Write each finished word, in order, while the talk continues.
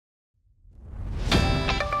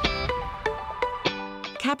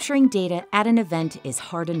Capturing data at an event is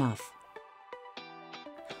hard enough.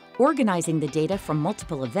 Organizing the data from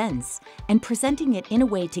multiple events and presenting it in a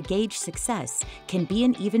way to gauge success can be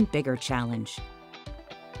an even bigger challenge.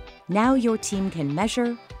 Now your team can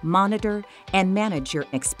measure, monitor, and manage your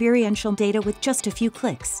experiential data with just a few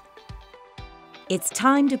clicks. It's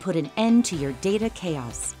time to put an end to your data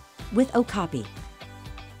chaos with Okapi.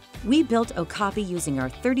 We built Okapi using our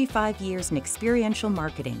 35 years in experiential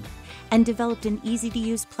marketing and developed an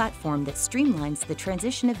easy-to-use platform that streamlines the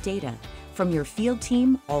transition of data from your field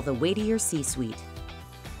team all the way to your C-suite.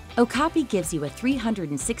 Okapi gives you a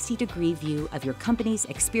 360-degree view of your company's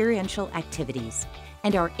experiential activities,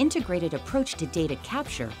 and our integrated approach to data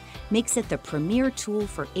capture makes it the premier tool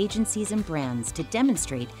for agencies and brands to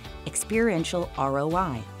demonstrate experiential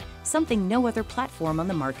ROI, something no other platform on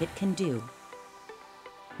the market can do.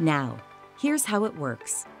 Now, here's how it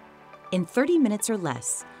works. In 30 minutes or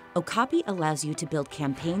less, Okapi allows you to build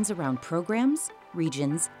campaigns around programs,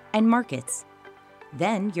 regions, and markets.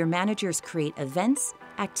 Then your managers create events,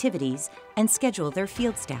 activities, and schedule their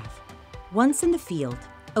field staff. Once in the field,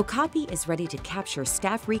 Okapi is ready to capture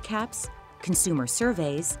staff recaps, consumer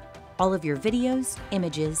surveys, all of your videos,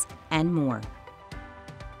 images, and more.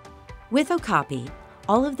 With Okapi,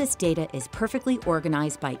 all of this data is perfectly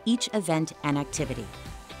organized by each event and activity.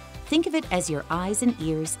 Think of it as your eyes and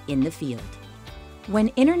ears in the field. When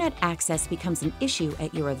internet access becomes an issue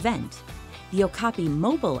at your event, the Okapi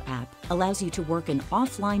mobile app allows you to work in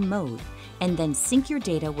offline mode and then sync your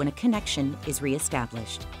data when a connection is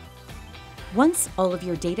reestablished. Once all of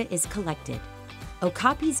your data is collected,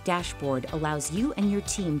 Okapi's dashboard allows you and your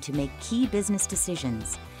team to make key business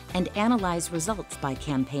decisions and analyze results by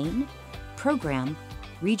campaign, program,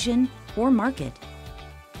 region, or market.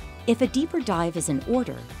 If a deeper dive is in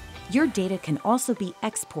order, your data can also be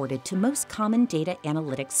exported to most common data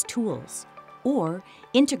analytics tools, or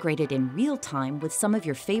integrated in real time with some of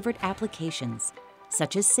your favorite applications,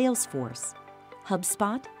 such as Salesforce,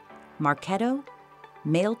 HubSpot, Marketo,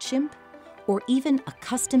 MailChimp, or even a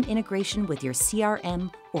custom integration with your CRM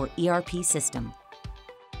or ERP system.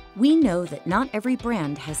 We know that not every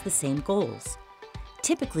brand has the same goals.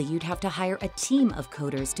 Typically, you'd have to hire a team of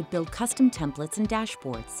coders to build custom templates and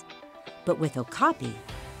dashboards. But with Okapi,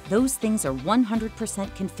 those things are 100%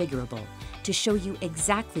 configurable to show you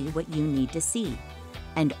exactly what you need to see,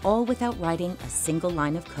 and all without writing a single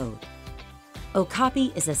line of code.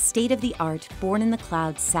 Okapi is a state-of-the-art,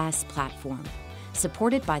 born-in-the-cloud SaaS platform,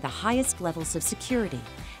 supported by the highest levels of security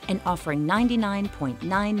and offering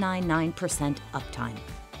 99.999% uptime.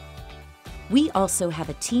 We also have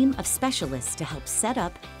a team of specialists to help set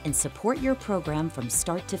up and support your program from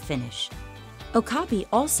start to finish. Okapi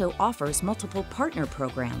also offers multiple partner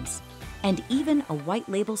programs and even a white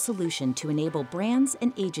label solution to enable brands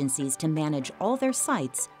and agencies to manage all their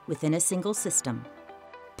sites within a single system.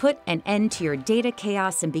 Put an end to your data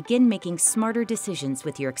chaos and begin making smarter decisions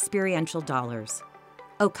with your experiential dollars.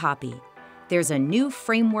 Okapi, there's a new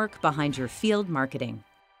framework behind your field marketing.